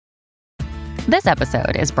This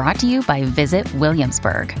episode is brought to you by Visit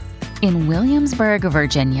Williamsburg. In Williamsburg,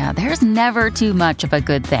 Virginia, there's never too much of a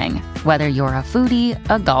good thing. Whether you're a foodie,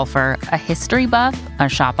 a golfer, a history buff, a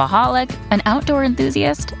shopaholic, an outdoor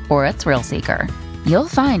enthusiast, or a thrill seeker, you'll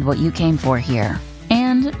find what you came for here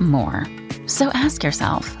and more. So ask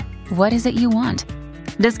yourself, what is it you want?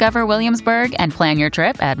 Discover Williamsburg and plan your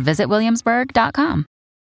trip at visitwilliamsburg.com.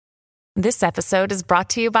 This episode is brought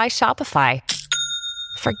to you by Shopify.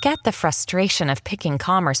 Forget the frustration of picking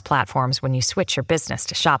commerce platforms when you switch your business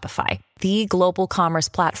to Shopify, the global commerce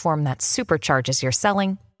platform that supercharges your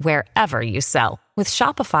selling wherever you sell. With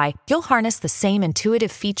Shopify, you'll harness the same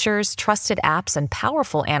intuitive features, trusted apps, and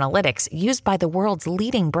powerful analytics used by the world's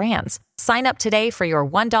leading brands. Sign up today for your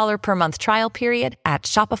 $1 per month trial period at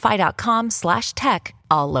shopify.com/tech,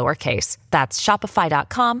 all lowercase. That's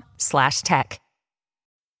shopify.com/tech.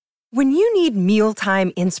 When you need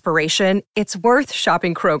mealtime inspiration, it's worth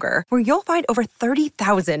shopping Kroger, where you'll find over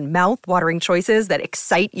 30,000 mouth-watering choices that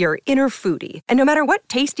excite your inner foodie. And no matter what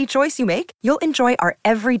tasty choice you make, you'll enjoy our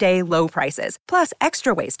everyday low prices, plus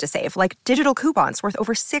extra ways to save, like digital coupons worth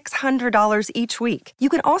over $600 each week. You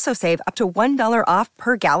can also save up to $1 off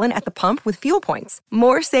per gallon at the pump with fuel points.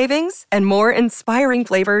 More savings and more inspiring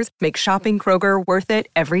flavors make shopping Kroger worth it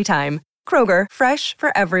every time. Kroger, fresh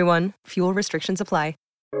for everyone. Fuel restrictions apply.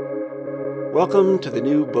 Welcome to the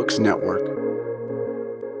New Books Network.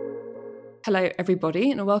 Hello,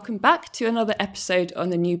 everybody, and welcome back to another episode on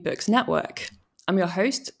the New Books Network. I'm your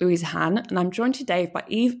host, Louisa Han, and I'm joined today by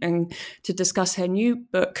Eve Ng to discuss her new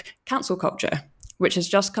book, Cancel Culture, which has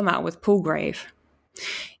just come out with Palgrave.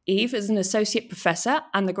 Eve is an associate professor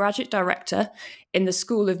and the graduate director in the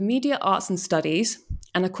School of Media, Arts and Studies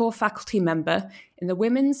and a core faculty member in the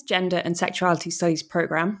Women's, Gender and Sexuality Studies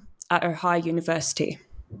program at Ohio University.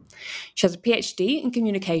 She has a PhD in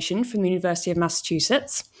communication from the University of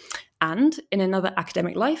Massachusetts and in another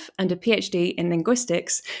academic life, and a PhD in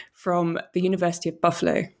linguistics from the University of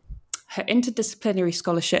Buffalo. Her interdisciplinary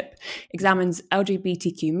scholarship examines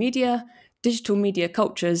LGBTQ media, digital media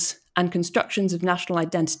cultures, and constructions of national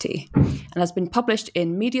identity, and has been published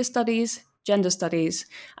in media studies, gender studies,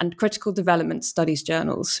 and critical development studies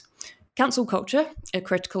journals. Cancel Culture, a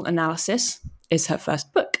critical analysis, is her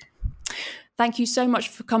first book. Thank you so much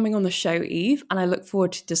for coming on the show, Eve, and I look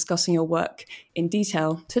forward to discussing your work in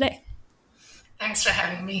detail today. Thanks for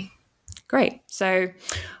having me. Great. So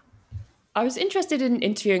I was interested in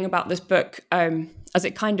interviewing about this book as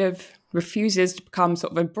it kind of refuses to become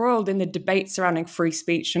sort of embroiled in the debate surrounding free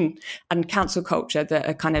speech and cancel culture that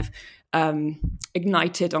are kind of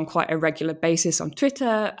ignited on quite a regular basis on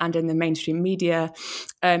Twitter and in the mainstream media,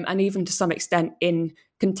 and even to some extent in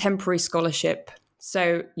contemporary scholarship.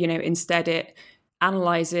 So, instead it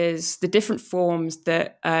analyzes the different forms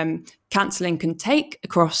that cancelling can take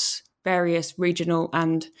across various regional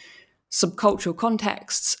and subcultural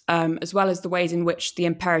contexts, as well as the ways in which the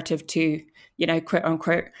imperative to, quote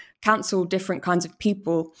unquote, cancel different kinds of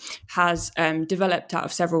people has developed out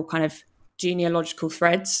of several kind of genealogical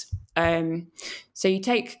threads. So you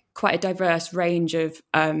take quite a diverse range of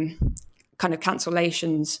kind of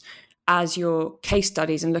cancellations as your case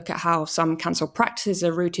studies and look at how some cancel practices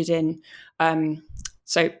are rooted in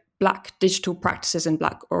Black digital practices and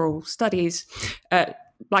Black oral studies,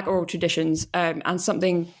 Black oral traditions, and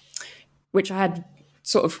something which I had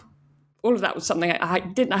sort of, all of that was something I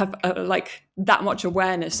didn't have that much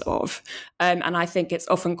awareness of. And I think it's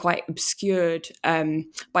often quite obscured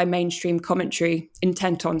by mainstream commentary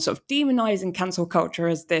intent on sort of demonizing cancel culture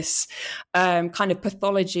as this kind of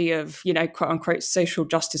pathology of, quote unquote, social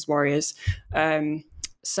justice warriors.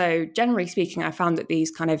 So generally speaking, I found that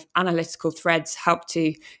these kind of analytical threads help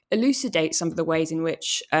to elucidate some of the ways in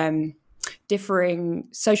which differing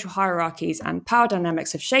social hierarchies and power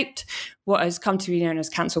dynamics have shaped what has come to be known as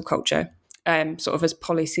cancel culture, sort of as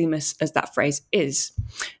polysemous as that phrase is.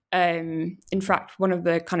 In fact, one of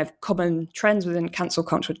the kind of common trends within cancel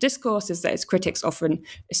cultural discourse is that its critics often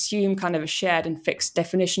assume kind of a shared and fixed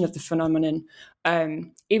definition of the phenomenon,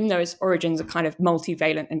 even though its origins are kind of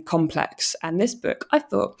multivalent and complex. And this book, I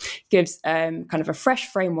thought, gives kind of a fresh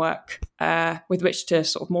framework with which to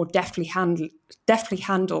sort of more deftly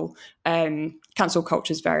handle cancel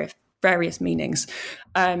culture's various meanings.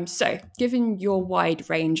 So given your wide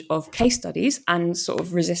range of case studies and sort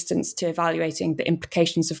of resistance to evaluating the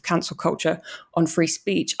implications of cancel culture on free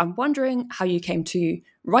speech, I'm wondering how you came to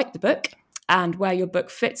write the book and where your book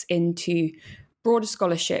fits into broader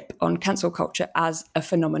scholarship on cancel culture as a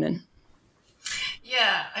phenomenon.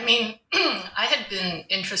 Yeah, I mean, I had been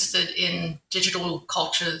interested in digital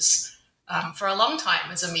cultures for a long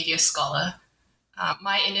time as a media scholar.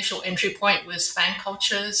 My initial entry point was fan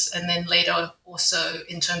cultures, and then later also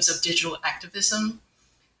in terms of digital activism.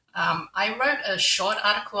 I wrote a short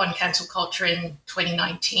article on cancel culture in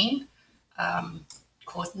 2019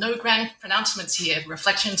 called No Grand Pronouncements Here,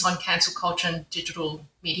 Reflections on Cancel Culture and Digital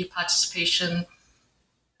Media Participation.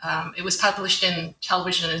 It was published in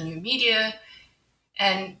Television and New Media.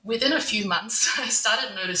 And within a few months, I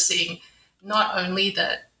started noticing not only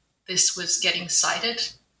that this was getting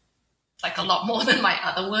cited, like a lot more than my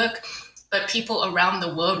other work, but people around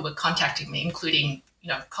the world were contacting me, including,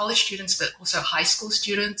 college students, but also high school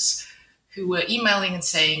students who were emailing and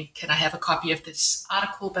saying, can I have a copy of this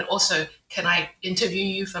article? But also, can I interview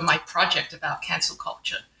you for my project about cancel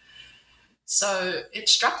culture? So it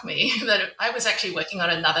struck me that I was actually working on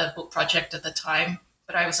another book project at the time,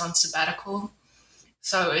 but I was on sabbatical.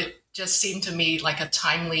 So it just seemed to me like a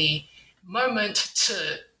timely moment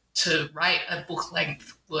to write a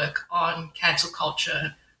book-length work on cancel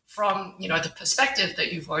culture from, the perspective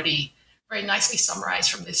that you've already very nicely summarized,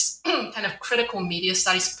 from this kind of critical media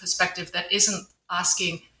studies perspective that isn't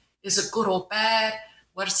asking, is it good or bad?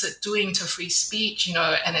 What is it doing to free speech?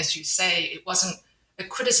 And as you say, it wasn't a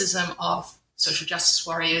criticism of social justice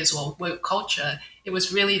warriors or woke culture. It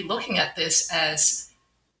was really looking at this as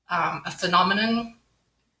a phenomenon,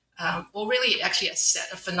 or really actually a set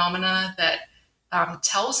of phenomena that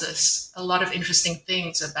tells us a lot of interesting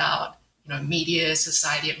things about, media,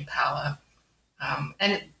 society, and power.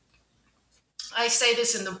 And I say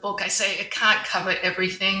this in the book, I say it can't cover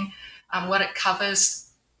everything. What it covers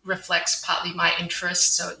reflects partly my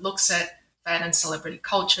interest. So it looks at fan and celebrity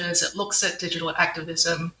cultures, it looks at digital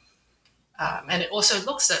activism, and it also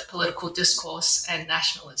looks at political discourse and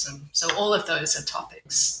nationalism. So all of those are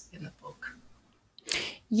topics in the book.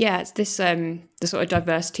 Yeah, it's this the sort of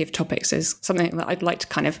diversity of topics is something that I'd like to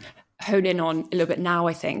kind of hone in on a little bit now,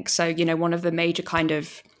 I think. So, one of the major kind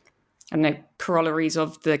of, corollaries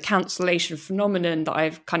of the cancellation phenomenon that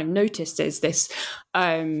I've kind of noticed is this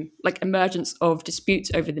emergence of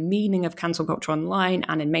disputes over the meaning of cancel culture online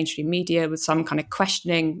and in mainstream media, with some kind of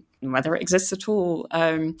questioning whether it exists at all.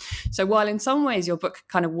 So while in some ways your book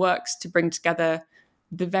kind of works to bring together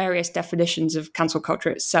the various definitions of cancel culture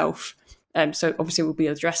itself, so obviously we'll be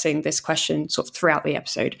addressing this question sort of throughout the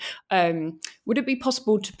episode. Would it be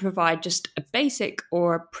possible to provide just a basic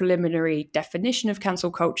or a preliminary definition of cancel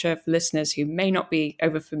culture for listeners who may not be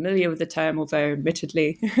over familiar with the term, although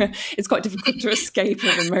admittedly it's quite difficult to escape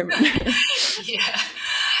at the moment?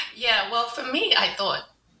 Yeah. Well, for me, I thought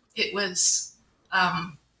it was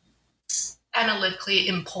analytically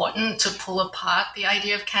important to pull apart the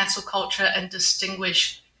idea of cancel culture and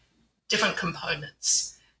distinguish different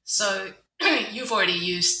components. So you've already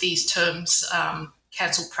used these terms,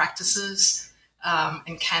 cancel practices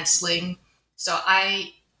and canceling. So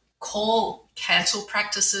I call cancel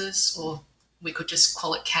practices, or we could just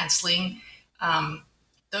call it canceling.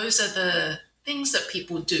 Those are the things that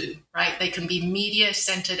people do, right? They can be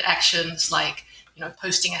media-centered actions like,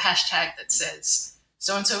 posting a hashtag that says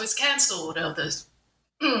so-and-so is cancelled, or the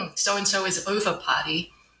so-and-so is over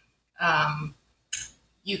party.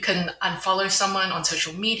 You can unfollow someone on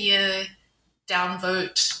social media,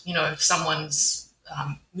 downvote, someone's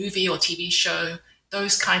movie or TV show.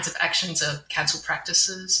 Those kinds of actions are cancel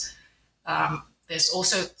practices. There's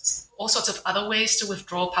also all sorts of other ways to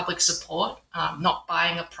withdraw public support, not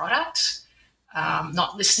buying a product,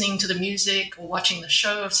 not listening to the music or watching the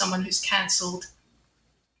show of someone who's cancelled.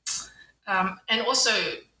 And also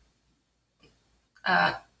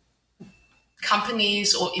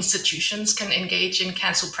companies or institutions can engage in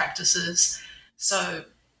cancel practices. So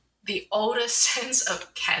the oldest sense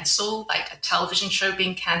of cancel, like a television show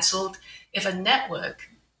being cancelled, if a network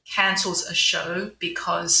cancels a show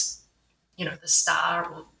because, the star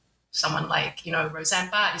or someone like,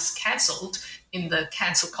 Roseanne Barr is cancelled in the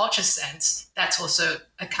cancel culture sense, that's also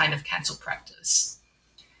a kind of cancel practice.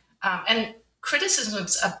 And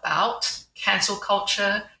criticisms about cancel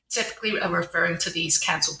culture typically are referring to these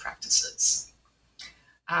cancel practices.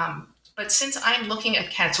 But since I'm looking at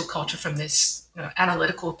cancel culture from this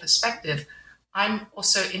analytical perspective, I'm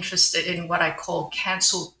also interested in what I call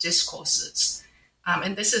cancel discourses.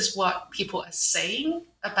 And this is what people are saying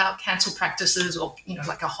about cancel practices, or,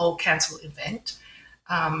 like a whole cancel event.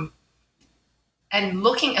 And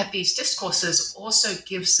looking at these discourses also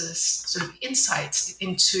gives us sort of insights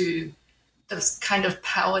into the kind of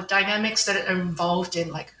power dynamics that are involved in,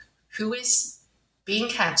 like, who is being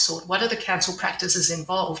cancelled, what are the cancel practices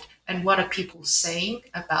involved, and what are people saying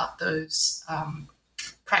about those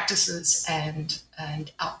practices and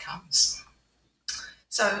outcomes.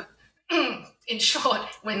 So in short,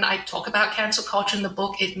 when I talk about cancel culture in the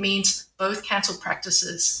book, it means both cancel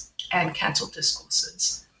practices and cancel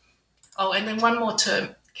discourses. Oh, and then one more term,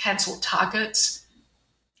 cancel targets.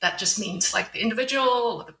 That just means like the individual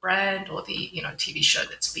or the brand or the TV show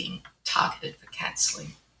that's being targeted for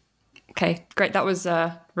canceling. Okay, great. That was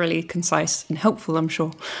really concise and helpful, I'm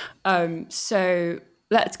sure. So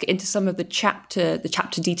let's get into some of the chapter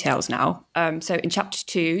details now. So in chapter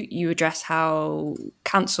 2, you address how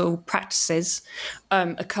cancel practices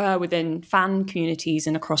occur within fan communities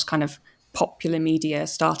and across kind of popular media,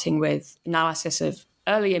 starting with analysis of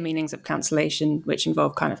earlier meanings of cancellation, which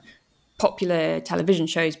involve kind of popular television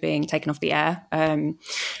shows being taken off the air.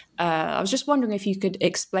 I was just wondering if you could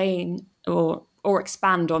explain or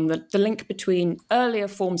expand on the link between earlier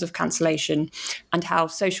forms of cancellation and how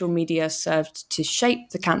social media served to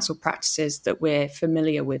shape the cancel practices that we're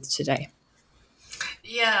familiar with today.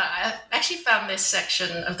 Yeah, I actually found this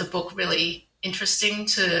section of the book really interesting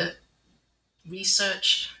to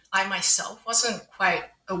research. I myself wasn't quite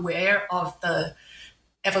aware of the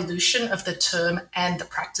evolution of the term and the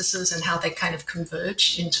practices and how they kind of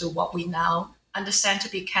converged into what we now understand to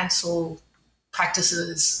be cancel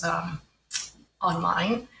practices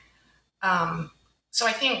online. So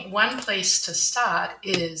I think one place to start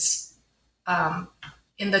is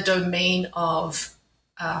in the domain of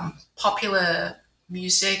popular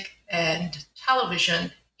music and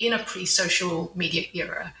television in a pre-social media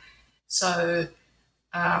era. So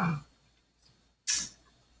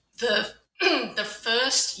the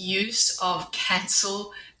first use of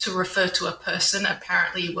cancel to refer to a person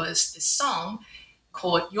apparently was this song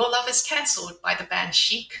called Your Love Is Cancelled by the band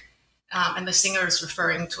Chic. And the singer is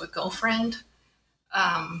referring to a girlfriend.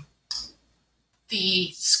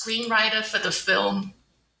 The screenwriter for the film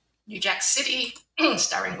New Jack City,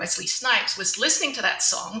 starring Wesley Snipes, was listening to that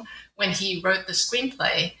song when he wrote the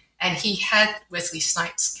screenplay, and he had Wesley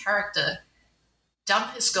Snipes' character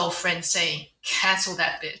dump his girlfriend saying, "Cancel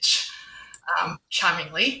that bitch,"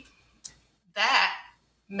 charmingly. That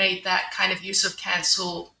made that kind of use of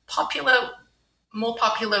cancel more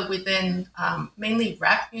popular within mainly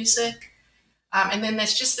rap music. And then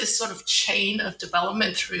there's just this sort of chain of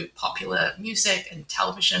development through popular music and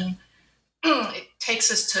television. It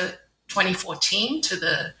takes us to 2014 to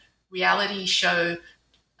the reality show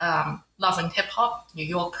Love and Hip Hop, New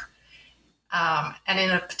York. And in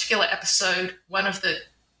a particular episode, one of the,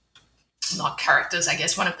 not characters, I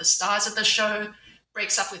guess, one of the stars of the show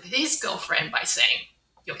breaks up with his girlfriend by saying,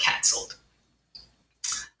 "You're cancelled."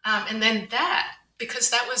 And then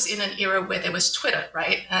because that was in an era where there was Twitter,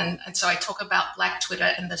 right? And so I talk about Black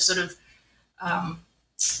Twitter and the sort of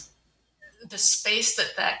the space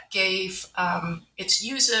that gave its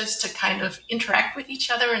users to kind of interact with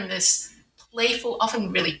each other in this playful,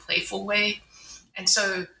 often really playful way. And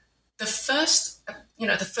so the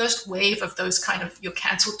first wave of those kind of "you're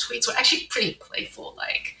cancelled" tweets were actually pretty playful,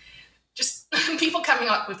 like just people coming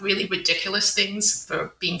up with really ridiculous things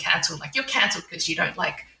for being cancelled, like "you're cancelled because you don't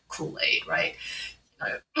like Kool-Aid," right?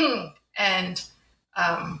 And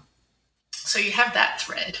so you have that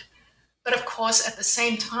thread. But of course, at the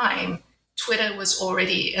same time, Twitter was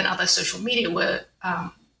already, and other social media were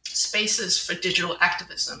spaces for digital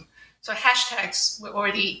activism. So hashtags were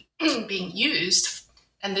already being used.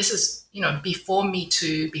 And this is, before Me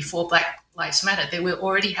Too, before Black Lives Matter, there were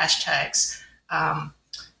already hashtags,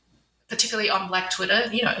 particularly on Black Twitter,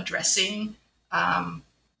 addressing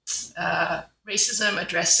racism,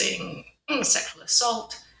 addressing sexual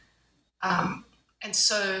assault. And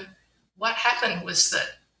so what happened was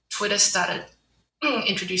that Twitter started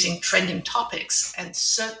introducing trending topics, and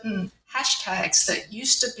certain hashtags that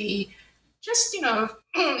used to be just,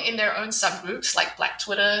 in their own subgroups, like Black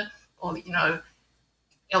Twitter or,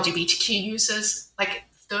 LGBTQ users, like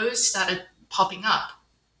those started popping up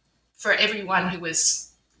for everyone who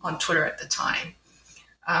was on Twitter at the time.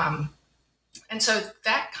 And so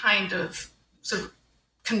that kind of sort of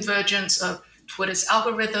convergence of Twitter's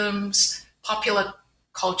algorithms, popular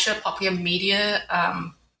culture, popular media,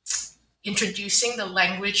 introducing the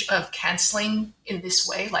language of canceling in this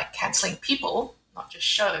way, like canceling people, not just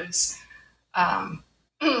shows,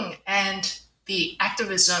 and the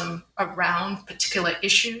activism around particular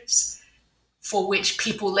issues for which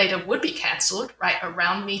people later would be cancelled, right,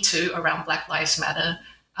 around Me Too, around Black Lives Matter,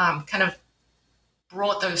 kind of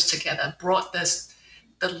brought those together, brought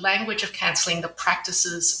the language of cancelling, the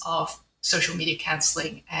practices of social media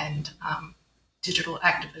cancelling and digital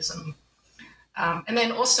activism. And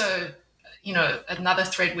then also, another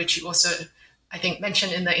thread which you also, I think,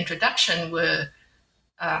 mentioned in the introduction were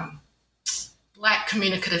Black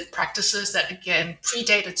communicative practices that, again,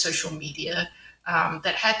 predated social media,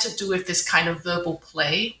 that had to do with this kind of verbal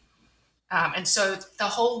play. And so the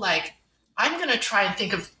whole, I'm going to try and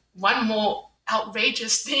think of one more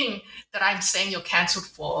outrageous thing that I'm saying you're cancelled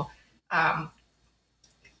for,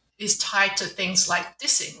 is tied to things like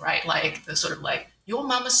dissing, right? Like the sort of like, your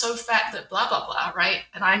mum is so fat that blah, blah, blah, right?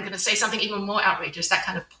 And I'm going to say something even more outrageous, that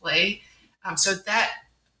kind of play. So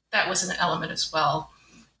that was an element as well.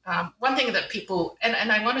 One thing that people,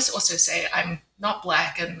 and I want to also say, I'm not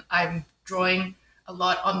Black, and I'm drawing a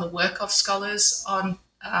lot on the work of scholars on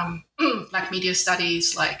Black media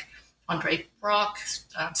studies like Andre Brock,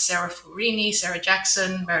 Sarah Florini, Sarah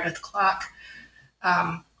Jackson, Meredith Clark.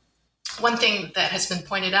 One thing that has been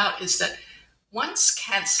pointed out is that once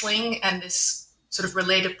cancelling and this sort of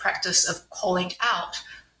related practice of calling out,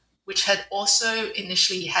 which had also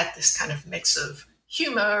initially had this kind of mix of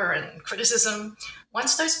humor and criticism,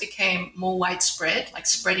 once those became more widespread, like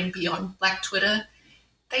spreading beyond Black Twitter,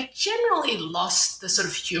 they generally lost the sort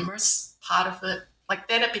of humorous part of it. Like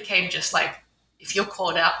then it became just like, if you're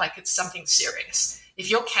called out, like it's something serious.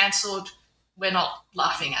 If you're cancelled, we're not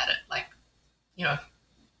laughing at it. Like,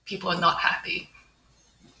 people are not happy.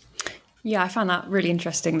 Yeah, I found that really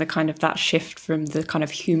interesting, the kind of that shift from the kind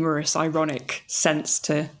of humorous, ironic sense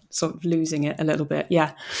to sort of losing it a little bit.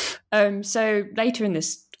 Yeah. So later in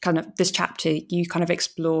this chapter, you kind of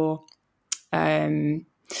explore fandom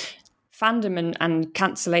and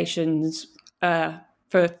cancellations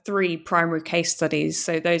for 3 primary case studies.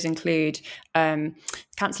 So those include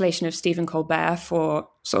cancellation of Stephen Colbert for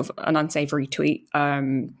sort of an unsavory tweet,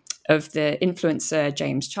 of the influencer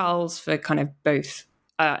James Charles for kind of both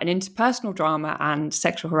an interpersonal drama and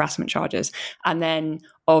sexual harassment charges, and then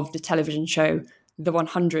of the television show The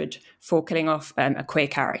 100 for killing off a queer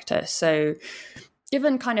character. So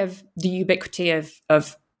given kind of the ubiquity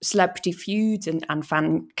of celebrity feuds and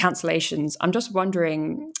fan cancellations, I'm just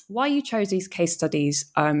wondering why you chose these case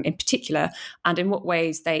studies in particular, and in what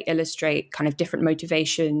ways they illustrate kind of different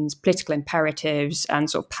motivations, political imperatives, and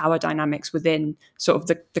sort of power dynamics within sort of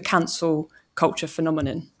the cancel culture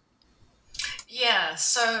phenomenon. Yeah,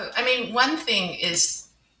 so, I mean, one thing is,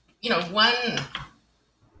 one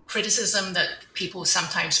criticism that people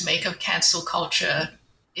sometimes make of cancel culture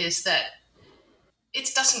is that it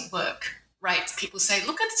doesn't work, right? People say,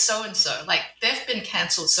 look at so-and-so, like they've been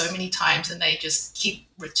cancelled so many times and they just keep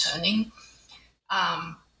returning.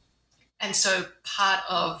 And so part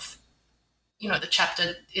of, the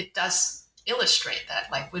chapter, it does illustrate that,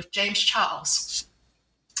 like with James Charles.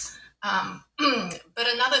 But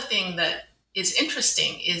another thing that is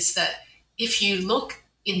interesting is that if you look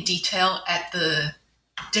in detail at the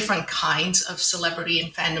different kinds of celebrity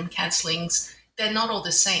and fandom cancellings, they're not all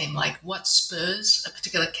the same. Like what spurs a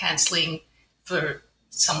particular cancelling for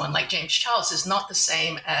someone like James Charles is not the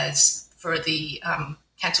same as for the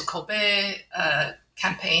Cancel Colbert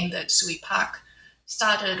campaign that Sui Park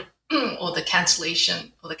started, or the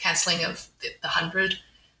cancellation or the cancelling of the 100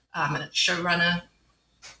 and its showrunner.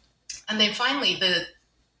 And then finally,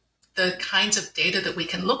 the kinds of data that we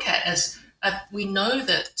can look at, as we know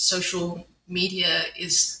that social media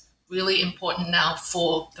is really important now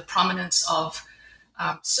for the prominence of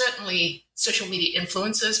certainly social media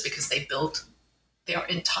influencers, because they build their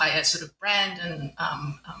entire sort of brand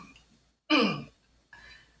and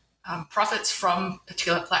profits from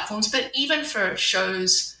particular platforms, but even for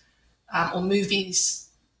shows or movies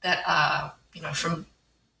that are,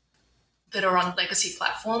 that are on legacy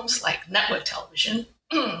platforms like network television.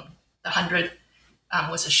 The 100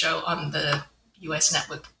 was a show on the US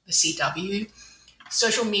network, the CW.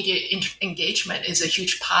 Social media engagement is a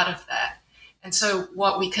huge part of that. And so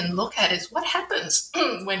what we can look at is what happens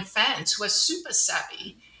when fans who are super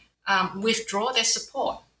savvy withdraw their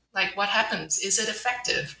support. Like what happens? Is it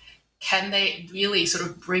effective? Can they really sort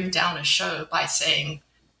of bring down a show by saying,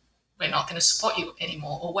 we're not going to support you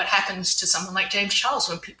anymore? Or what happens to someone like James Charles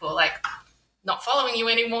when people are like, not following you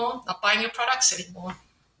anymore, not buying your products anymore?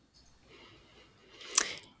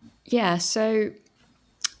 Yeah, so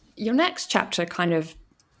your next chapter kind of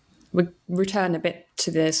would return a bit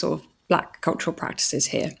to the sort of Black cultural practices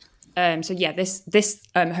here. This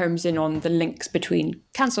homes in on the links between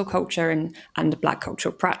cancel culture and the Black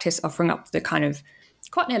cultural practice, offering up the kind of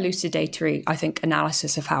quite an elucidatory, I think,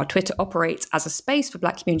 analysis of how Twitter operates as a space for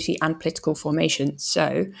Black community and political formation.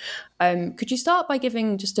 So could you start by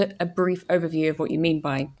giving just a brief overview of what you mean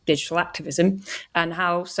by digital activism and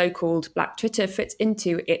how so-called Black Twitter fits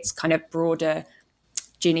into its kind of broader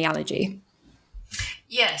genealogy?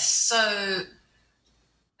 Yes, so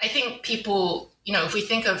I think people, if we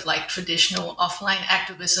think of like traditional offline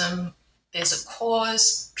activism, there's a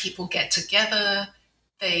cause, people get together,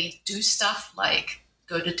 they do stuff like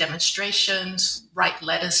go to demonstrations, write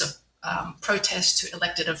letters of protest to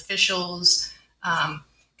elected officials,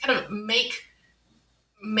 kind of make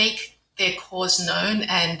their cause known,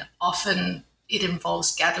 and often it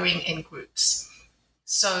involves gathering in groups.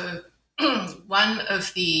 So one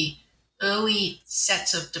of the early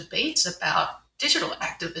sets of debates about digital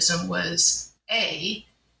activism was, A,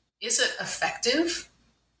 is it effective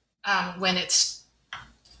when it's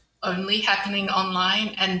only happening online?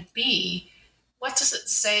 And B, what does it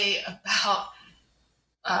say about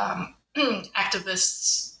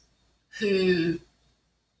activists who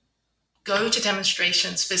go to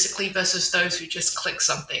demonstrations physically versus those who just click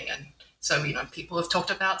something? And so, people have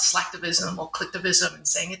talked about slacktivism or clicktivism and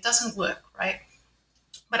saying it doesn't work, right?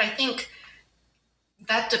 But I think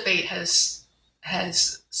that debate has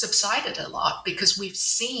subsided a lot because we've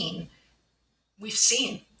seen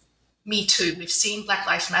Me Too, we've seen Black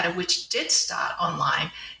Lives Matter, which did start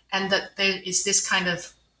online, and that there is this kind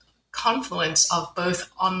of confluence of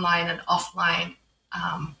both online and offline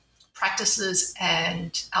practices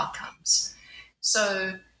and outcomes.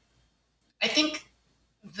 So I think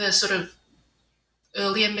the sort of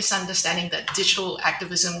earlier misunderstanding that digital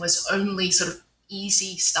activism was only sort of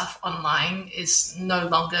easy stuff online is no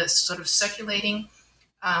longer sort of circulating.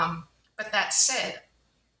 But that said,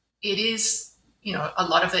 it is, a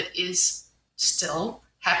lot of it is still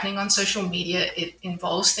happening on social media. It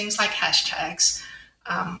involves things like hashtags.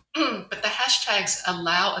 But the hashtags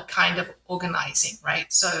allow a kind of organizing,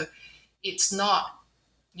 right? So it's not,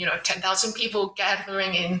 10,000 people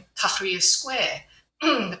gathering in Tahrir Square,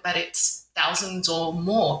 but it's thousands or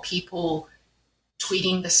more people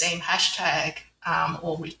tweeting the same hashtag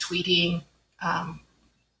or retweeting.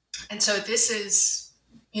 And so this is,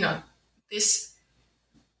 this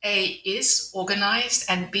A, is organized,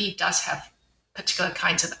 and B, does have particular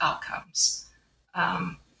kinds of outcomes.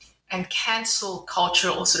 And cancel culture,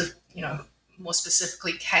 or sort of, more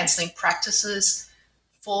specifically, canceling practices,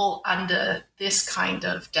 fall under this kind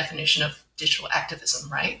of definition of digital activism,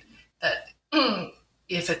 right? That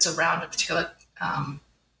if it's around a particular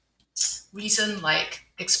reason, like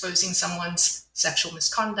exposing someone's sexual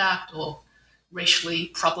misconduct or racially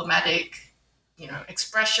problematic,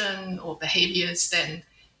 expression or behaviors, then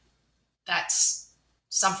that's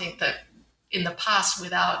something that in the past,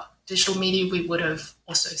 without digital media, we would have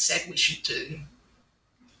also said we should do.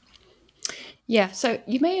 Yeah, so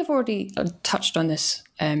you may have already touched on this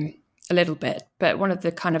a little bit, but one of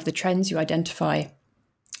the kind of the trends you identify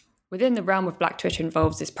within the realm of Black Twitter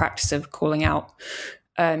involves this practice of calling out.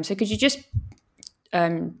 So could you just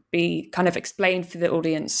be kind of explain for the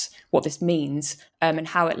audience what this means and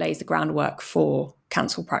how it lays the groundwork for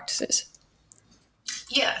cancel practices?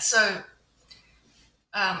 Yeah, so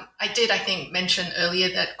I did, I think, mention earlier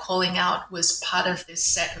that calling out was part of this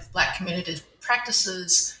set of Black community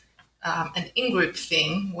practices, an in-group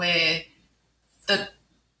thing where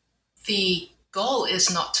the goal is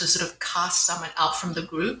not to sort of cast someone out from the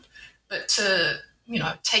group, but to,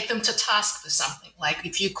 take them to task for something. Like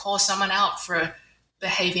if you call someone out for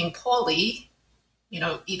behaving poorly,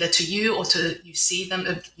 either to you or you see them,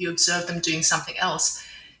 you observe them doing something else,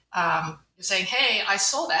 you're saying, hey, I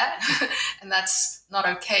saw that, and that's not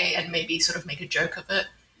okay, and maybe sort of make a joke of it.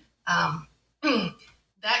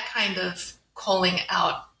 That kind of calling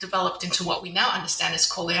out developed into what we now understand as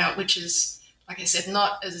calling out, which is, like I said,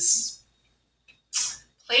 not as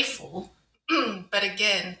playful, but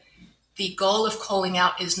again, the goal of calling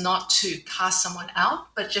out is not to cast someone out,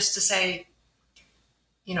 but just to say,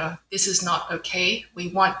 this is not okay. We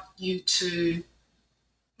want you to,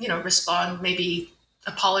 respond, maybe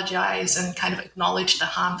apologize and kind of acknowledge the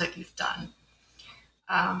harm that you've done.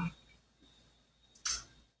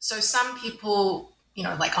 So some people,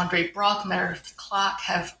 like Andre Brock, Meredith Clark,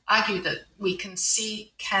 have argued that we can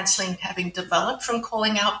see cancelling having developed from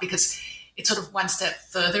calling out because it's sort of one step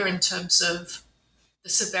further in terms of the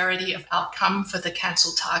severity of outcome for the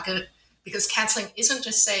cancel target, because cancelling isn't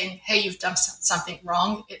just saying, hey, you've done something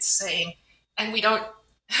wrong. It's saying, and we're not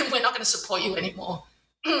going to support you anymore.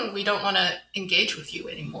 We don't want to engage with you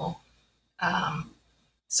anymore.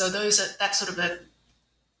 So that's sort of a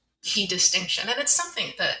key distinction. And it's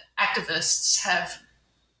something that activists have,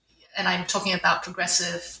 and I'm talking about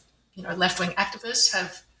progressive, left-wing activists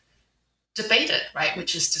have debated, right?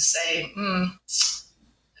 Which is to say,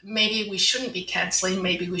 maybe we shouldn't be cancelling,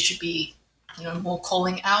 maybe we should be, more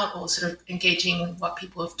calling out or sort of engaging in what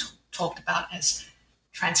people have talked about as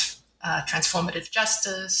transformative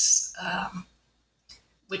justice,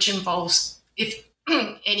 which involves, if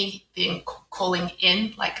anything, calling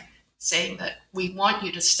in, like saying that we want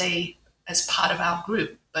you to stay as part of our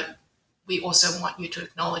group, but we also want you to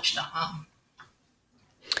acknowledge the harm.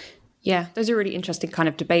 Yeah, those are really interesting kind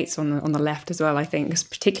of debates on the left as well, I think,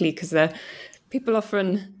 particularly because people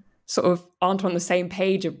often sort of aren't on the same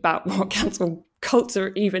page about what cancel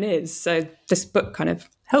culture even is. So this book kind of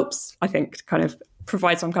helps, I think, to kind of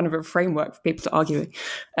provide some kind of a framework for people to argue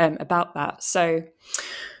about that. So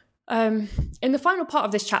in the final part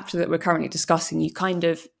of this chapter that we're currently discussing, you kind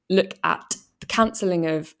of look at the cancelling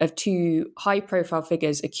of two high-profile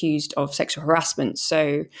figures accused of sexual harassment.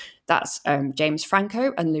 So that's James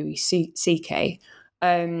Franco and Louis C.K.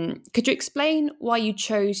 Could you explain why you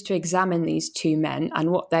chose to examine these two men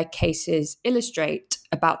and what their cases illustrate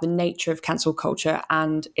about the nature of cancel culture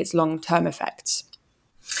and its long-term effects?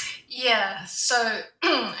 Yeah, so,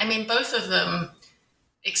 I mean, both of them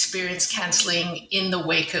experienced cancelling in the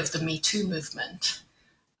wake of the Me Too movement.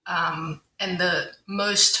 And the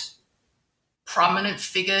most prominent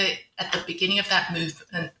figure at the beginning of that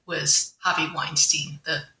movement was Harvey Weinstein,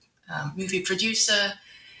 the movie producer.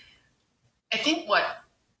 I think what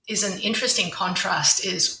is an interesting contrast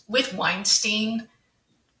is with Weinstein,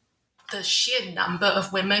 the sheer number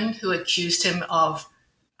of women who accused him of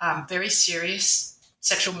very serious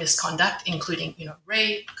sexual misconduct, including,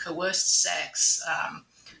 rape, coerced sex,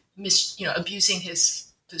 abusing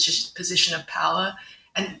his position of power.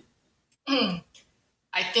 And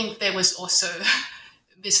I think there was also,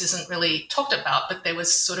 this isn't really talked about, but there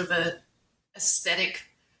was sort of a aesthetic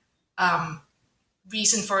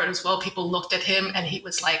reason for it as well. People looked at him and he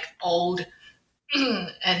was like old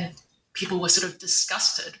and people were sort of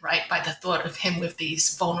disgusted, right, by the thought of him with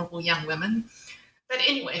these vulnerable young women. But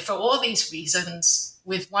anyway, for all these reasons,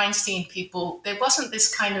 with Weinstein people, there wasn't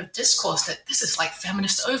this kind of discourse that this is like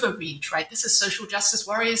feminist overreach, right? This is social justice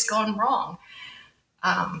warriors gone wrong.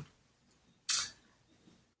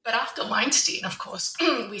 But after Weinstein, of course,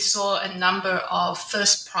 we saw a number of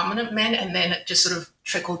first prominent men, and then it just sort of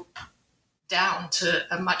trickled down to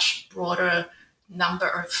a much broader number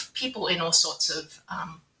of people in all sorts of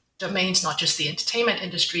domains, not just the entertainment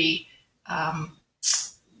industry,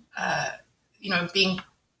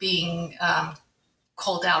 being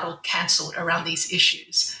called out or cancelled around these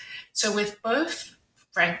issues. So with both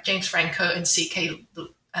James Franco and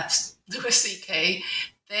Louis C.K.,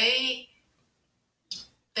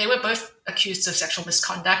 they were both accused of sexual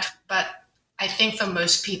misconduct, but I think for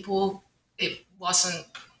most people, it wasn't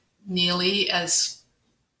nearly as,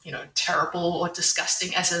 terrible or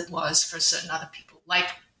disgusting as it was for certain other people, like,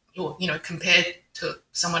 compared to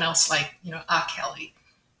someone else like, R. Kelly.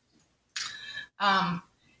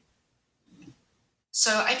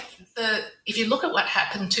 So if you look at what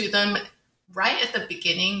happened to them, right at the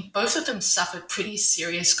beginning, both of them suffered pretty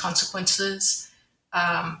serious consequences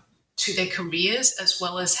to their careers, as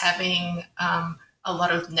well as having a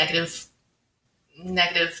lot of negative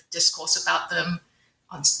discourse about them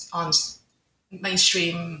on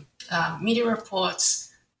mainstream media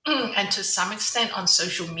reports and to some extent on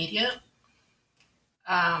social media.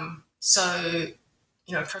 So,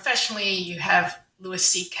 professionally, you have Louis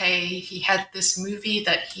C.K. He had this movie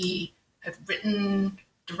that he had written,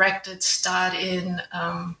 directed, starred in.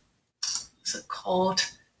 What's it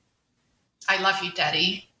called? I Love You,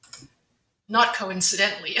 Daddy. Not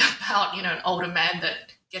coincidentally about, an older man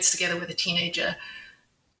that gets together with a teenager.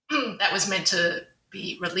 That was meant to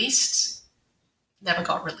be released, never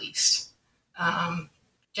got released.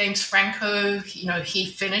 James Franco, he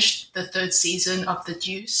finished the third season of The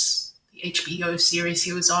Deuce, the HBO series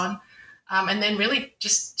he was on, and then really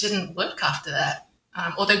just didn't work after that.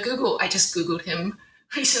 Although I just Googled him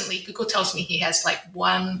recently. Google tells me he has like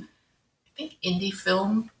one, I think, indie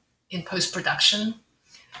film in post-production.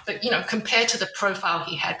 But, compared to the profile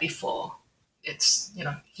he had before, it's,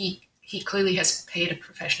 he clearly has paid a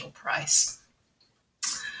professional price.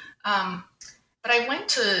 But I went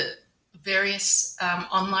to various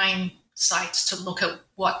online sites to look at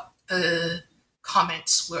what the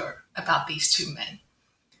comments were about these two men.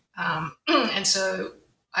 And so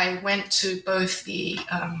I went to both the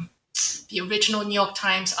original New York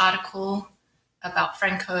Times article about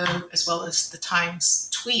Franco, as well as the Times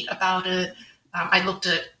tweet about it. I looked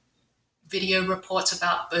at video reports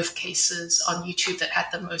about both cases on YouTube that had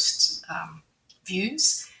the most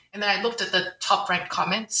views. And then I looked at the top-ranked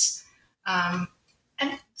comments. And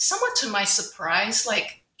somewhat to my surprise,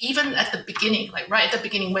 like even at the beginning, like right at the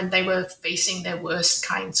beginning when they were facing their worst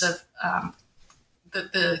kinds of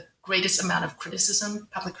the greatest amount of criticism,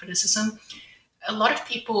 public criticism, a lot of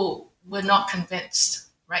people were not convinced,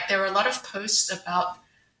 right? There were a lot of posts about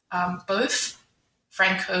both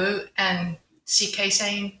Franco and CK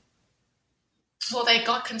saying, well, they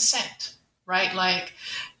got consent, right? Like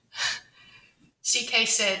CK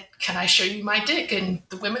said, can I show you my dick? And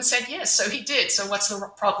the women said, yes. So he did. So what's the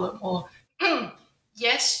problem? Or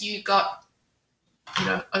yes, you got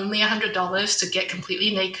only $100 to get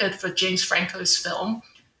completely naked for James Franco's film.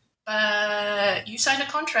 But you signed a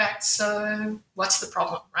contract, so what's the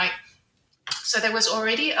problem, right? So there was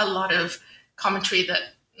already a lot of commentary that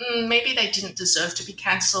maybe they didn't deserve to be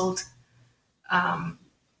cancelled,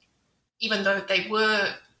 even though they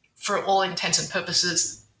were, for all intents and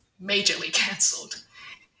purposes, majorly cancelled.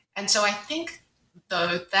 And so I think,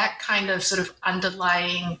 though, that kind of sort of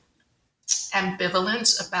underlying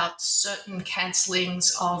ambivalence about certain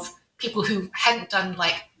cancellings of people who hadn't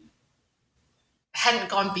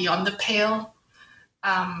gone beyond the pale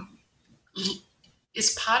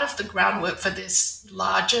is part of the groundwork for this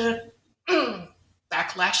larger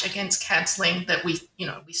backlash against cancelling that we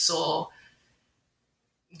saw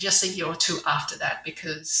just a year or two after that,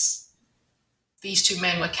 because these two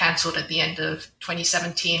men were cancelled at the end of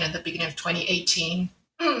 2017 and the beginning of 2018.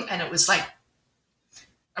 And it was like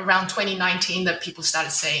around 2019 that people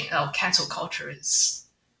started saying, oh, cancel culture is,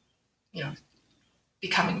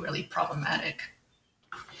 becoming really problematic.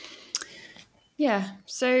 Yeah.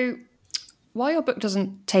 So while your book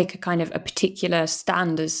doesn't take a kind of a particular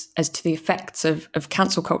stand as to the effects of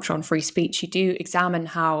cancel culture on free speech, you do examine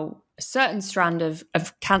how a certain strand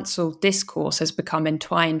of cancel discourse has become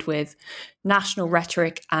entwined with national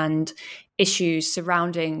rhetoric and issues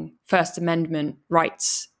surrounding First Amendment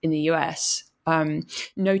rights in the US.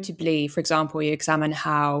 Notably, for example, you examine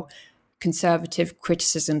how conservative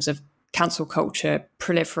criticisms of cancel culture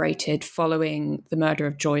proliferated following the murder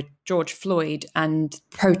of George Floyd and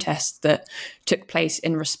protests that took place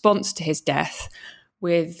in response to his death,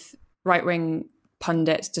 with right-wing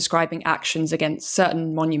pundits describing actions against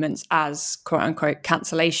certain monuments as quote-unquote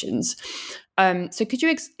cancellations. So could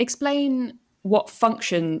you explain what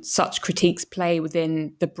function such critiques play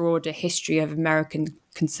within the broader history of American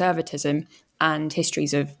conservatism and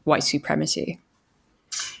histories of white supremacy?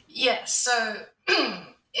 Yes, so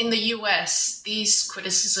in the US, these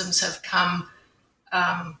criticisms have come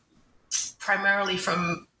primarily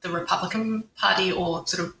from the Republican Party or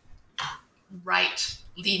sort of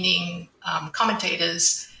right-leaning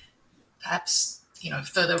commentators, perhaps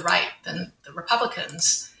further right than the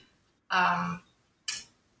Republicans.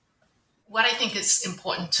 What I think is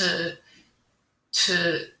important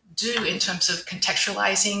to do in terms of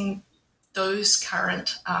contextualizing those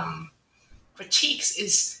current critiques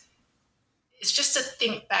is just to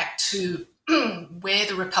think back to where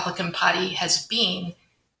the Republican Party has been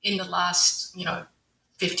in the last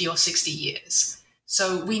 50 or 60 years.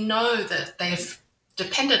 So we know that they've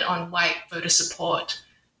depended on white voter support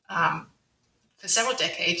for several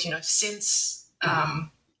decades, since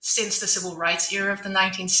the civil rights era of the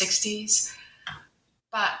 1960s.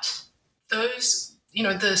 But those,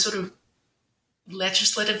 the sort of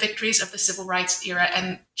legislative victories of the civil rights era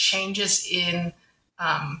and changes in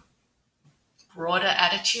broader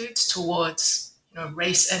attitudes towards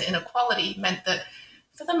race and inequality meant that,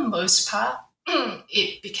 for the most part,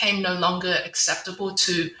 it became no longer acceptable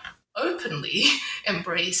to openly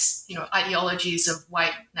embrace ideologies of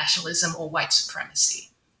white nationalism or white supremacy.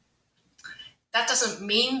 That doesn't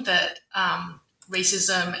mean that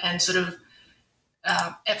racism and sort of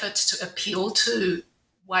efforts to appeal to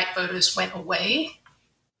white voters went away,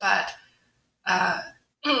 but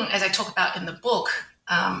as I talk about in the book,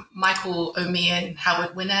 Michael Omi and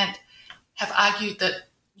Howard Winant have argued that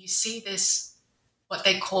you see this, what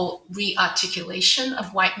they call re-articulation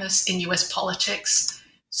of whiteness in US politics.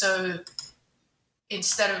 So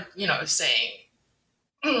instead of, saying,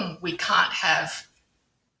 we can't have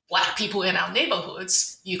Black people in our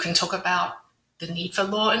neighborhoods, you can talk about the need for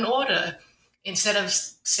law and order. Instead of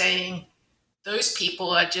saying those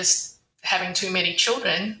people are just having too many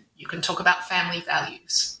children, you can talk about family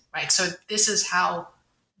values, right? So this is how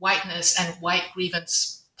whiteness and white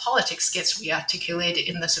grievance politics gets rearticulated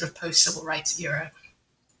in the sort of post-civil rights era.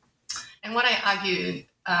 And what I argue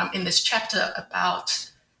in this chapter about,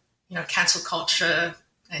 cancel culture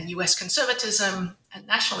and US conservatism and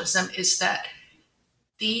nationalism is that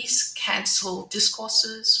these cancel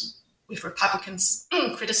discourses with Republicans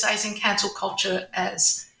criticizing cancel culture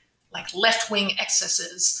as like left-wing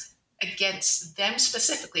excesses against them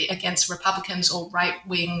specifically, against Republicans or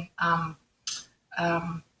right-wing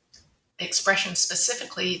expressions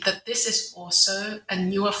specifically, that this is also a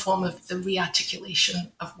newer form of the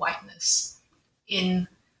rearticulation of whiteness in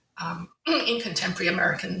contemporary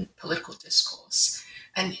American political discourse.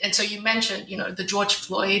 And so you mentioned, the George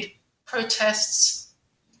Floyd protests.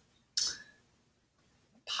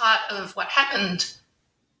 Part of what happened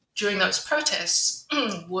during those protests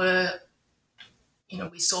were,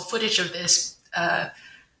 we saw footage of this,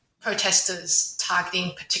 protesters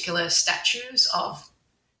targeting particular statues of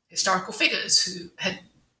historical figures who had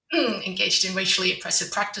engaged in racially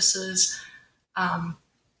oppressive practices.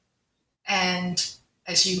 And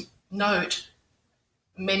as you note,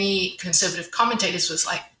 many conservative commentators was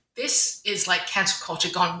like, this is like cancel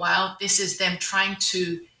culture gone wild. This is them trying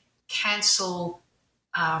to cancel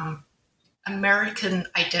American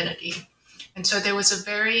identity. And so there was a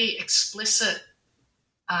very explicit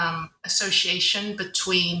association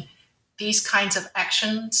between these kinds of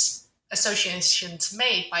associations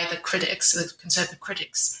made by the critics, the conservative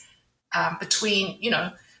critics, between,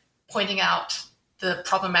 pointing out the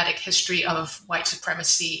problematic history of white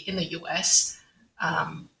supremacy in the US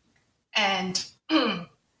and the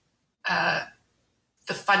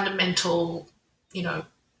fundamental,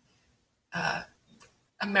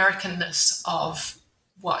 Americanness of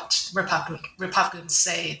what Republicans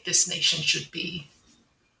say this nation should be.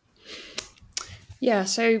 Yeah,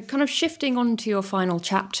 so kind of shifting on to your final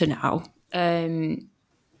chapter now, you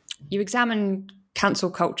examine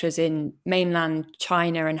cancel cultures in mainland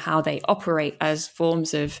China and how they operate as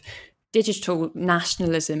forms of digital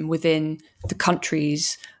nationalism within the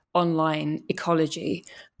country's online ecology.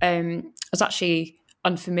 I was actually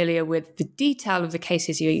unfamiliar with the detail of the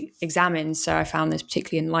cases you examined, so I found this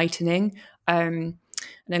particularly enlightening.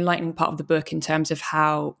 An enlightening part of the book in terms of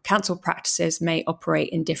how cancel practices may operate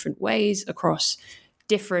in different ways across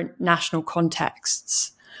different national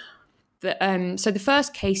contexts. So the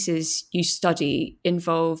first cases you study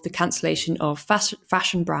involve the cancellation of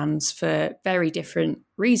fashion brands for very different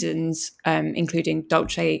reasons, including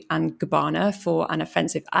Dolce & Gabbana for an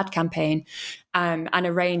offensive ad campaign, and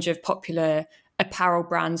a range of popular apparel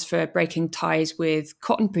brands for breaking ties with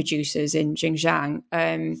cotton producers in Xinjiang.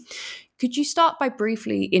 Could you start by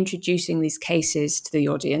briefly introducing these cases to the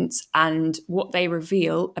audience and what they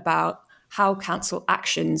reveal about how council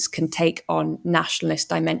actions can take on nationalist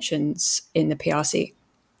dimensions in the PRC?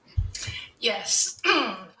 Yes.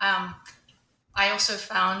 I also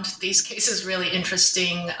found these cases really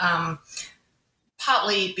interesting,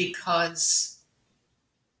 partly because,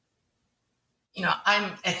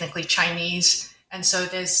 I'm ethnically Chinese, and so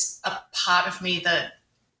there's a part of me that,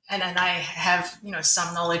 and I have,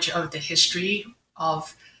 some knowledge of the history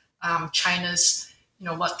of China's,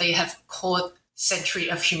 what they have called century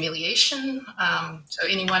of humiliation. So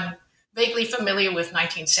anyone vaguely familiar with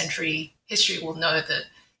 19th century history will know that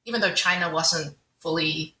even though China wasn't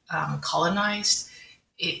fully colonized,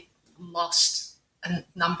 it lost a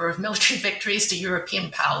number of military victories to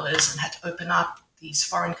European powers and had to open up these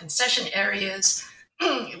foreign concession areas.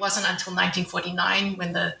 It wasn't until 1949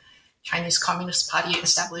 when the Chinese Communist Party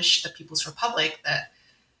established the People's Republic that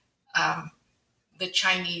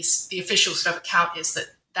the official sort of account is that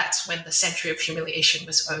that's when the century of humiliation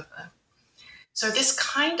was over. So this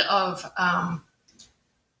kind of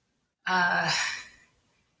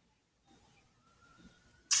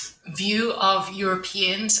view of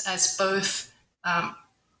Europeans as both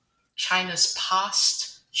China's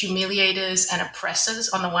past humiliators and oppressors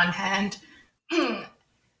on the one hand,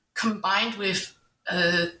 combined with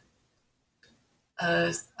an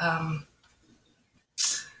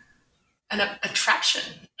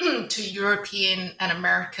attraction to European and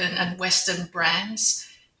American and Western brands,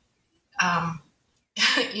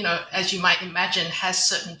 as you might imagine, has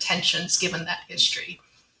certain tensions given that history.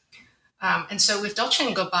 And so with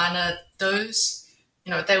Dolce & Gabbana, those,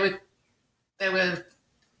 they were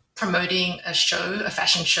promoting a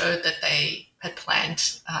fashion show that they had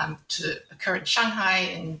planned to occur in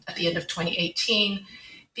Shanghai at the end of 2018.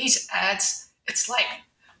 These ads, it's like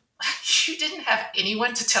you didn't have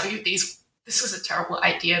anyone to tell you this was a terrible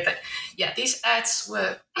idea. But yeah, these ads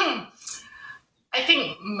were, I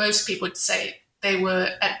think most people would say they were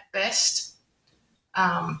at best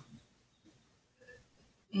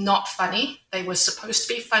not funny. They were supposed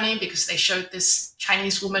to be funny because they showed this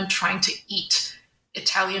Chinese woman trying to eat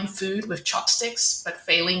Italian food with chopsticks, but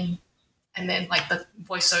failing. And then the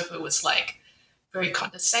voiceover was very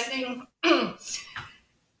condescending.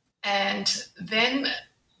 And then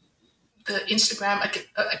the Instagram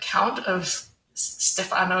account of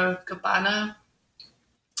Stefano Gabbana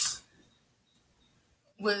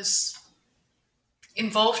was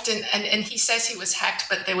involved in, and he says he was hacked,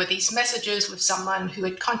 but there were these messages with someone who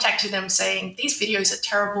had contacted him saying, these videos are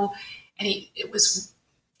terrible. And it was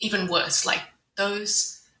even worse.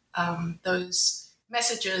 Those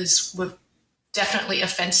messages were definitely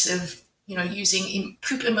offensive, using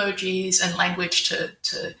poop emojis and language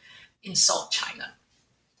to insult China.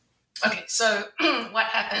 Okay, so what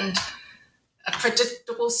happened? A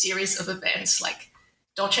predictable series of events,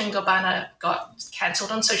 Dolce & Gabbana got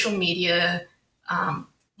cancelled on social media.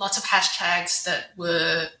 Lots of hashtags that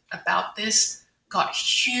were about this got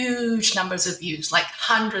huge numbers of views, like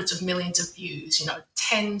hundreds of millions of views,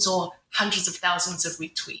 tens or hundreds of thousands of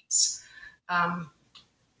retweets.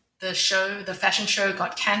 The fashion show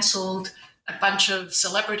got cancelled. A bunch of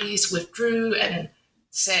celebrities withdrew and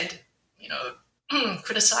said,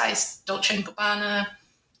 criticized Dolce & Gabbana.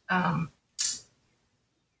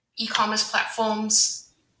 E-commerce platforms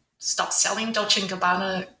stopped selling Dolce &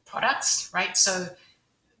 Gabbana products, right? So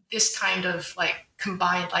this kind of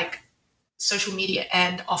combined social media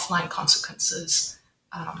and offline consequences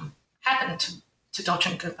happened to Dolce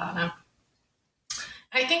 & Gabbana.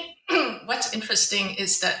 I think what's interesting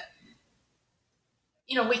is that,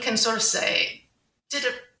 we can sort of say,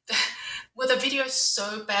 were the videos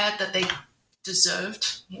so bad that they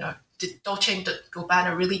deserved, did Dolce &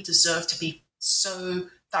 Gabbana really deserve to be so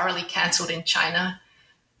thoroughly cancelled in China?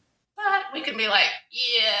 But we can be like,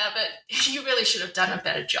 yeah, but you really should have done a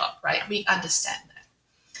better job, right? We understand that.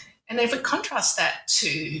 And if we contrast that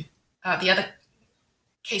to the other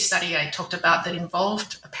case study I talked about that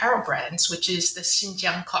involved apparel brands, which is the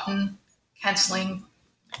Xinjiang cotton cancelling.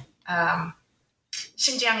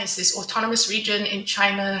 Xinjiang is this autonomous region in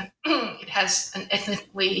China. It has an ethnic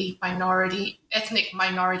minority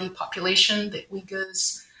population, the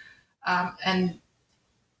Uyghurs. And,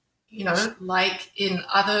 like in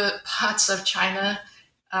other parts of China,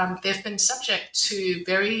 they've been subject to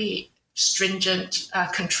very stringent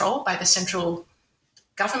control by the central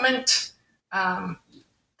government. The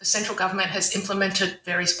central government has implemented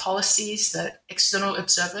various policies that external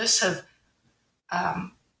observers have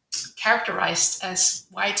characterized as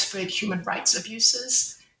widespread human rights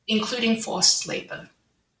abuses, including forced labor.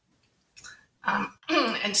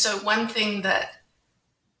 And so one thing that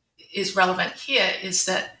is relevant here is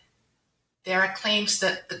that there are claims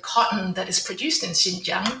that the cotton that is produced in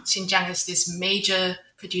Xinjiang is this major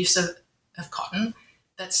producer of cotton,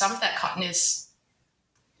 that some of that cotton is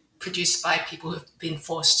produced by people who've been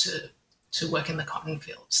forced to work in the cotton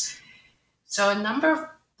fields. So a number of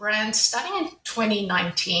brands, starting in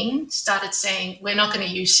 2019, started saying, we're not going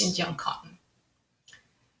to use Xinjiang cotton.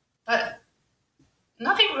 But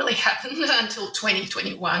nothing really happened until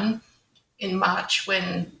 2021 in March,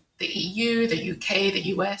 when the EU, the UK, the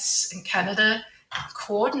US, and Canada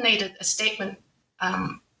coordinated a statement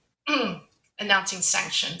announcing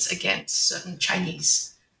sanctions against certain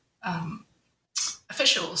Chinese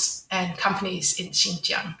officials and companies in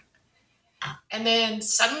Xinjiang. And then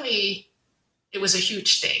suddenly it was a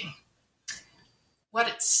huge thing.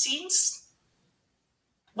 What seems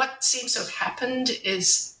to have happened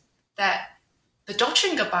is that the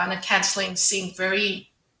Dolce & Gabbana cancelling seemed very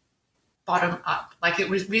bottom up, like it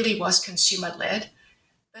really was consumer-led.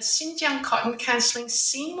 The Xinjiang cotton cancelling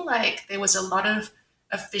seemed like there was a lot of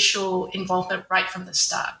official involvement right from the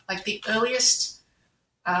start. Like the earliest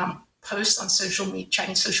posts on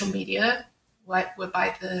Chinese social media were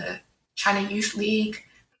by the China Youth League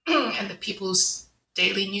and the People's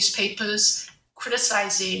Daily newspapers,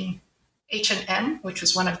 criticizing H&M, which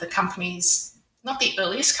was one of the companies, not the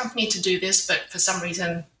earliest company to do this, but for some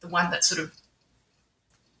reason the one that sort of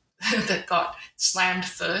that got slammed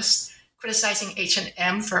first, criticizing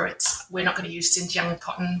H&M for its "we're not going to use Xinjiang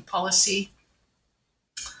cotton" policy.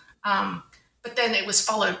 But then it was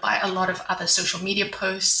followed by a lot of other social media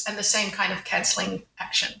posts and the same kind of cancelling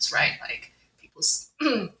actions, right? Like people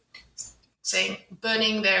saying,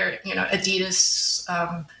 burning their, Adidas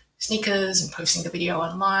sneakers and posting the video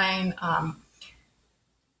online,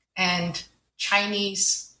 and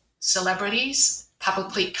Chinese celebrities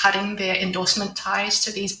publicly cutting their endorsement ties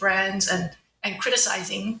to these brands and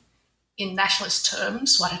criticizing in nationalist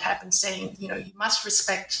terms what had happened, saying, you must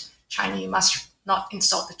respect China, you must not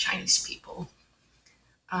insult the Chinese people.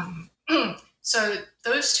 So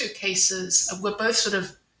those two cases were both sort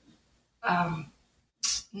of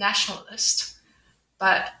nationalist,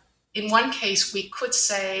 but in one case we could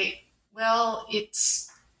say, well,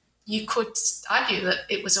 you could argue that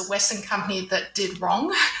it was a Western company that did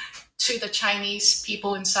wrong to the Chinese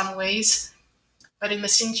people in some ways. But in the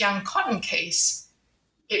Xinjiang cotton case,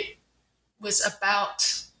 it was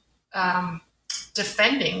about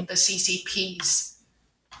defending the CCP's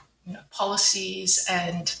policies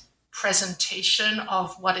and presentation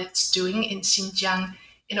of what it's doing in Xinjiang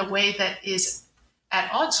in a way that is at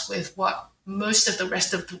odds with what most of the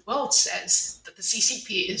rest of the world says that the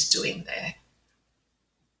CCP is doing there,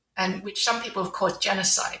 and which some people have called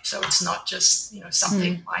genocide. So it's not just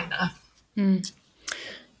something minor.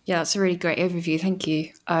 Yeah, that's a really great overview. Thank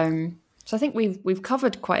you. So I think we've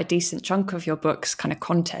covered quite a decent chunk of your book's kind of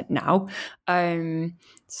content now.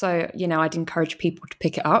 So, I'd encourage people to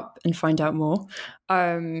pick it up and find out more.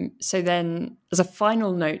 So then, as a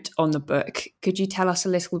final note on the book, could you tell us a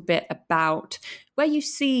little bit about where you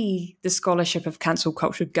see the scholarship of cancel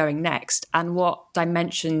culture going next, and what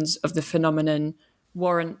dimensions of the phenomenon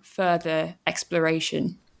warrant further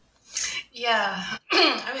exploration? Yeah,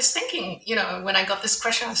 I was thinking, when I got this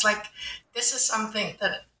question, I was like, this is something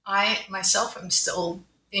that I myself am still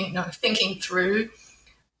thinking through.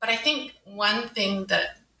 But I think one thing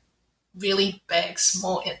that really begs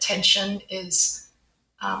more attention is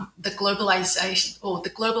the globalization or the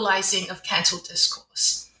globalizing of cancel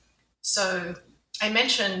discourse. So I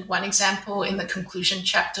mentioned one example in the conclusion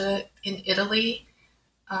chapter in Italy,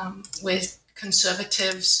 where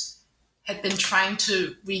conservatives had been trying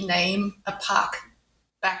to rename a park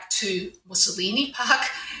back to Mussolini Park,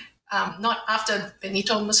 not after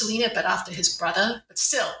Benito Mussolini, but after his brother. But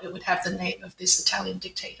still, it would have the name of this Italian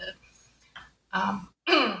dictator.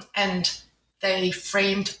 And they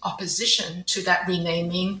framed opposition to that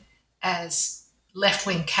renaming as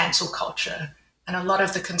left-wing cancel culture. And a lot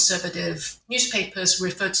of the conservative newspapers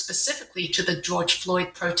referred specifically to the George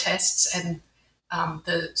Floyd protests and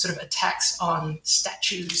the sort of attacks on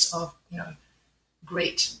statues of,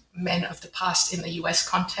 great men of the past in the US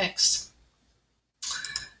context.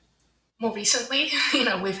 More recently,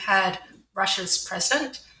 we've had Russia's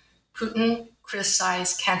president, Putin,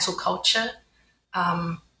 criticize cancel culture.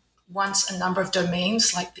 Once a number of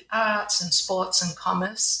domains like the arts and sports and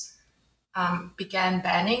commerce began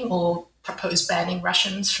banning or proposed banning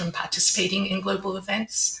Russians from participating in global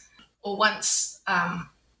events, or once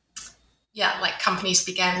companies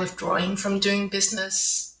began withdrawing from doing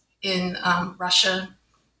business in Russia.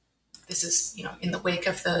 This is, in the wake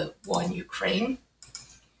of the war in Ukraine.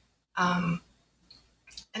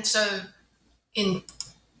 And so in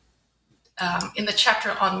the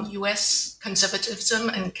chapter on US conservatism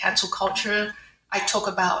and cancel culture, I talk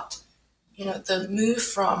about, the move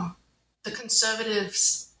from the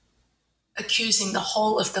conservatives accusing the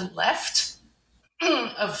whole of the left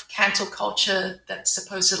of cancel culture that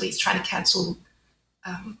supposedly is trying to cancel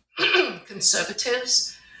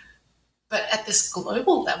conservatives. But at this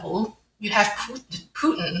global level, you have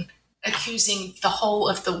Putin accusing the whole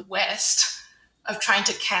of the West of trying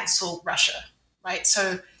to cancel Russia, right?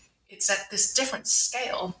 So it's at this different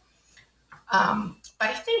scale. But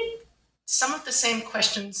I think some of the same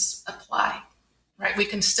questions apply, right? We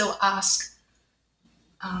can still ask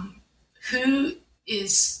who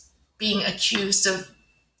is being accused of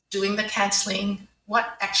doing the canceling,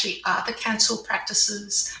 what actually are the cancel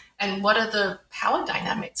practices, and what are the power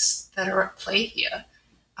dynamics that are at play here,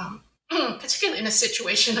 particularly in a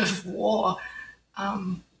situation of war,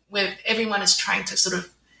 where everyone is trying to sort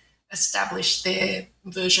of establish their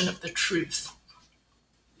version of the truth.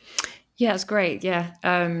 Yeah, it's great. Yeah,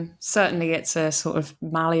 certainly it's a sort of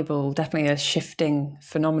malleable, definitely a shifting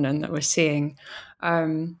phenomenon that we're seeing.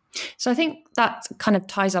 So I think that kind of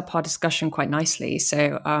ties up our discussion quite nicely.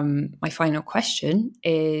 So my final question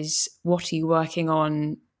is, what are you working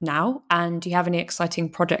on now? And do you have any exciting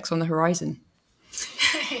projects on the horizon?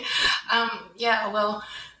 Well,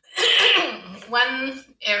 one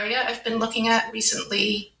area I've been looking at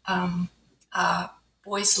recently,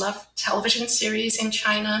 Boys Love television series in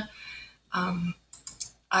China.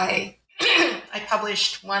 I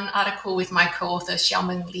published one article with my co-author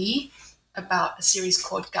Xiaomen Li about a series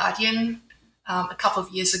called Guardian a couple of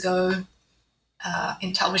years ago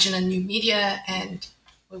in Television and New Media, and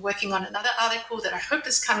we're working on another article that I hope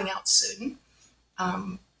is coming out soon.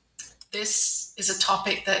 This is a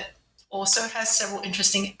topic that also has several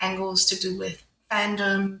interesting angles to do with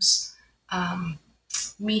fandoms,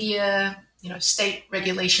 media, state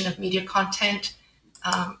regulation of media content,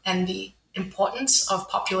 and the importance of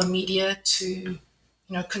popular media to,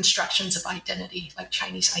 constructions of identity, like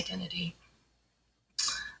Chinese identity.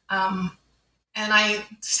 And I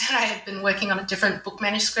said I had been working on a different book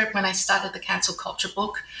manuscript when I started the cancel culture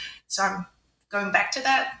book. So I'm going back to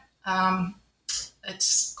that.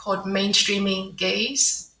 It's called Mainstreaming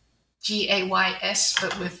Gaze, Gays,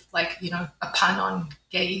 but with a pun on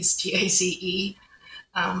gaze, Gaze.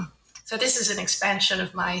 So this is an expansion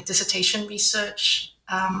of my dissertation research,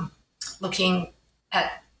 looking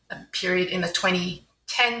at a period in the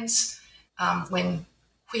 2010s when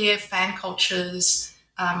queer fan cultures,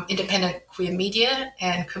 independent queer media,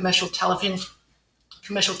 and commercial television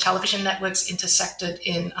networks intersected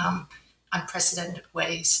in unprecedented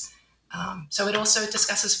ways. So it also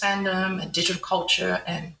discusses fandom and digital culture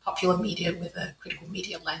and popular media with a critical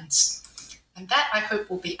media lens. And that, I hope,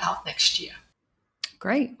 will be out next year.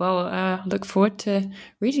 Great. Well, look forward to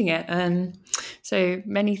reading it. So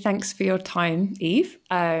many thanks for your time, Eve.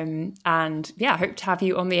 And yeah, I hope to have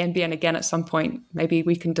you on the NBN again at some point. Maybe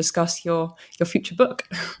we can discuss your future book.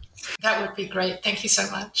 That would be great. Thank you so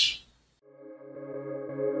much.